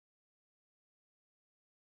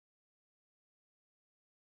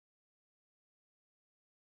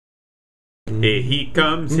Here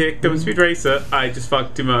comes Speed Racer. I just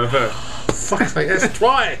fucked him over. Fuck's sake, that's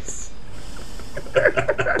twice.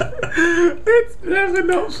 It's never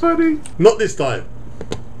not funny. Not this time.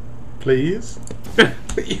 Please.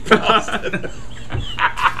 You bastard.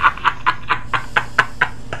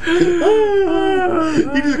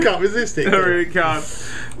 You just can't resist it. I really can't.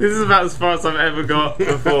 This is about as far as I've ever got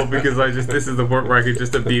before because this is the point where I could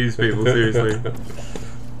just abuse people, seriously.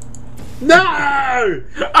 No!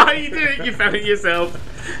 Oh, you did it! You found it yourself.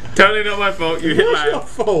 Totally not my fault. You hit land.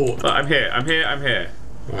 What's your fault? I'm here.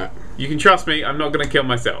 Right. You can trust me, I'm not going to kill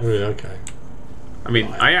myself. Yeah, okay. I mean,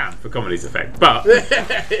 I am, for comedy's effect, but...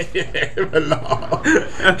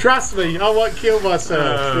 Trust me, I won't kill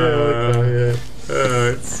myself.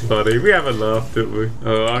 It's funny. We haven't laughed, didn't we?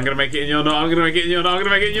 Oh, I'm going to make it in your knot. I'm going to make it in your knot. I'm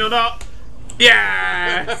going to make it in your knot.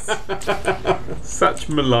 Yes! Such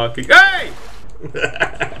malarkey. Hey!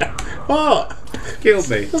 What? Killed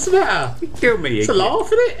me. What's the matter? You killed me. It's a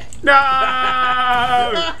laugh, isn't it? No!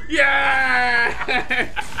 Yeah!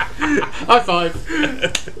 High five.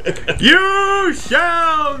 You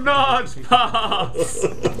shall not pass.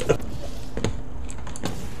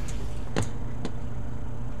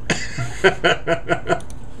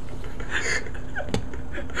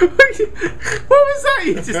 What was that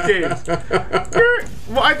you just did?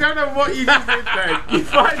 Well, I don't know what you just did then. You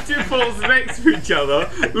fired two balls next to each other,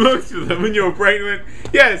 looked at them, and your brain went,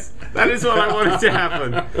 yes, that is what I wanted to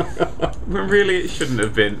happen. When really it shouldn't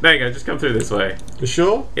have been. There you go, just come through this way. You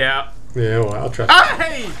sure? Yeah. Yeah, alright, I'll try.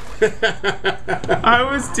 Hey! I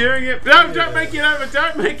was doing it. No, don't make it over.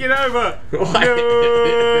 Don't make it over. Why? No.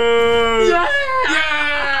 Yeah!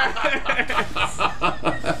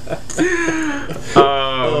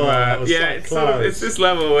 Oh man. Yeah, so it's this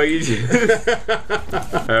level where you just...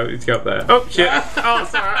 Oh, it's got there. Oh, shit. Oh,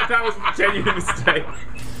 sorry. That was a genuine mistake.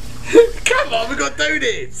 Come on, we've got to do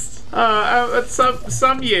this. At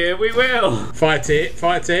some year we will. Fight it,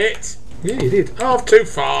 fight it. Yeah, you did. Oh, too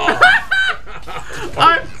far.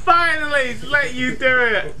 I finally let you do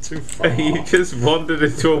it. Too far. You just wandered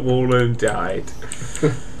into a wall and died.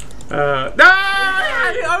 No!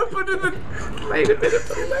 I opened and made a bit of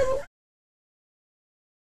the level.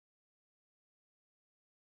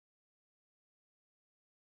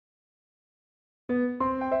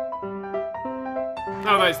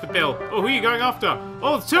 Oh, that's the bill. Oh, who are you going after?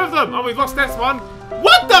 Oh, there's two of them. Oh, we've lost this one.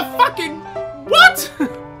 What the fucking... What?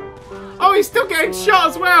 Oh, he's still getting shot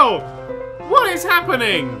as well. What is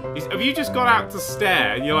happening? Have you just got out to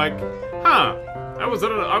stare and you're like, huh, I was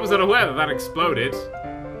unaware that exploded.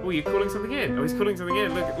 Oh, you're calling something in. Oh, he's calling something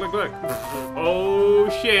in. Look. Oh,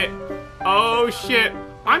 shit. Oh, shit.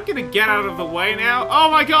 I'm gonna get out of the way now. Oh,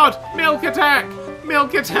 my God. Milk attack.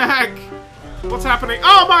 Milk attack. What's happening?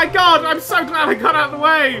 Oh, my God. I'm so glad I got out of the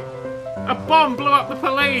way. A bomb blew up the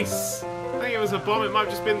police. I think it was a bomb. It might have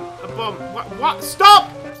just been a bomb. What?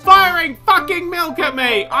 Stop firing fucking milk at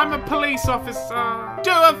me. I'm a police officer.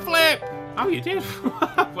 Do a flip. Oh, you did?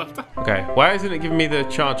 Well done. Okay, why isn't it giving me the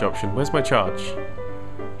charge option? Where's my charge?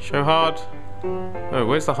 Show hard. Oh,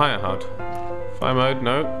 where's the higher hard? Fire mode,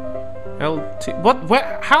 no. LT. What?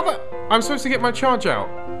 Where? How the? I'm supposed to get my charge out.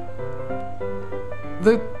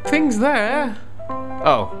 The thing's there.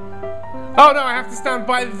 Oh. Oh no, I have to stand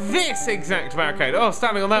by this exact barricade. Oh,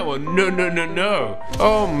 standing on that one. No.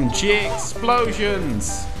 Gee,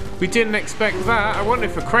 explosions. We didn't expect that. I wonder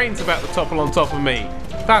if a crane's about to topple on top of me.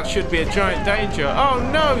 That should be a giant danger. Oh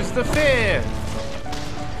no, it's the fear.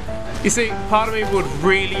 You see, part of me would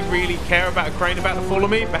really care about a crane about to fall on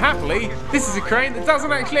me, but happily, this is a crane that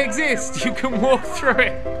doesn't actually exist. You can walk through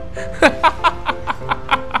it.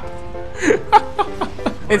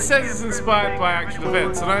 It says it's inspired by actual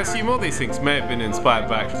events, and I assume all these things may have been inspired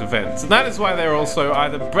by actual events. And that is why they're also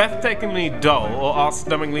either breathtakingly dull or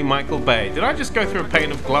arse-numbingly Michael Bay. Did I just go through a pane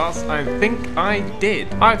of glass? I think I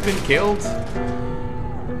did. I've been killed.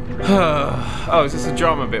 Oh, is this a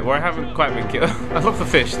drama bit where I haven't quite been killed? I love the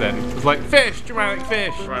fish then. It's like, fish! Dramatic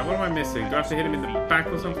fish! Right, what am I missing? Do I have to hit him in the back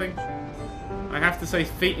or something? I have to say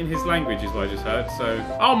feet in his language is what I just heard, so...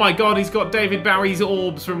 Oh my God, he's got David Bowie's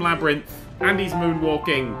orbs from Labyrinth. And he's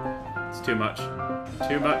moonwalking. It's too much.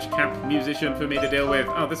 Too much camp musician for me to deal with.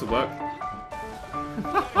 Oh, this'll work.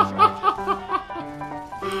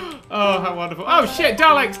 Oh, how wonderful. Oh shit,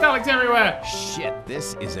 Daleks! Daleks everywhere! Shit,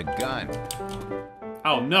 this is a gun.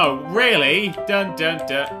 Oh no, really? Dun dun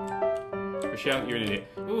dun. Rochelle, you're an idiot.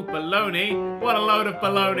 Ooh, baloney. What a load of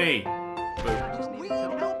baloney.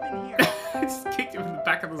 I just kicked him in the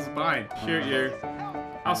back of the spine. Shoot you.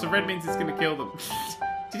 Oh, so red means it's gonna kill them.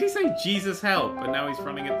 Did he say Jesus help? And now he's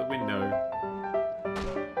running at the window.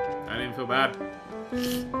 I didn't feel bad. I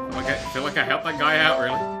feel like I helped that guy out,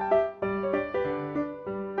 really.